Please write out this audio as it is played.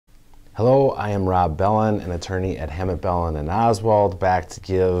Hello, I am Rob Bellin, an attorney at Hammett, Bellin & Oswald, back to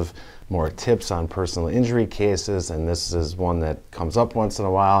give more tips on personal injury cases, and this is one that comes up once in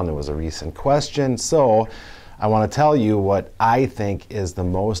a while, and it was a recent question. So I want to tell you what I think is the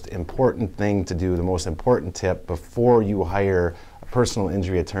most important thing to do, the most important tip before you hire a personal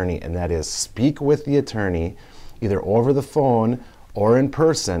injury attorney, and that is speak with the attorney either over the phone or in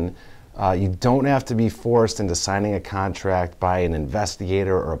person. You don't have to be forced into signing a contract by an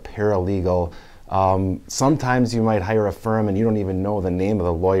investigator or a paralegal. Sometimes you might hire a firm and you don't even know the name of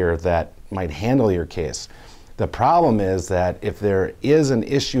the lawyer that might handle your case. The problem is that if there is an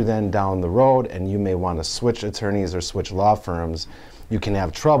issue then down the road and you may want to switch attorneys or switch law firms, you can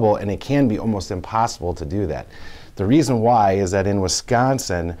have trouble, and it can be almost impossible to do that. The reason why is that in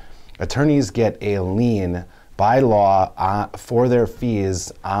Wisconsin, attorneys get a lien by law for their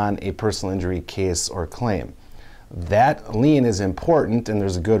fees on a personal injury case or claim. That lien is important, and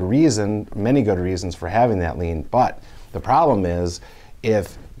there's a good reason, many good reasons for having that lien, but the problem is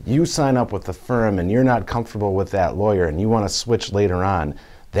if you sign up with the firm and you're not comfortable with that lawyer and you want to switch later on,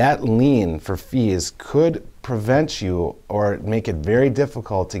 that lien for fees could prevent you or make it very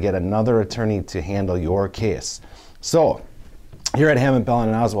difficult to get another attorney to handle your case. So here at Hammett, Bellin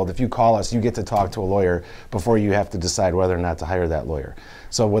 & Oswald, if you call us, you get to talk to a lawyer before you have to decide whether or not to hire that lawyer.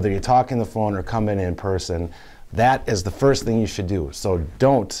 So whether you talk on the phone or come in person, that is the first thing you should do. So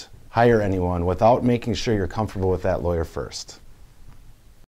don't hire anyone without making sure you're comfortable with that lawyer first.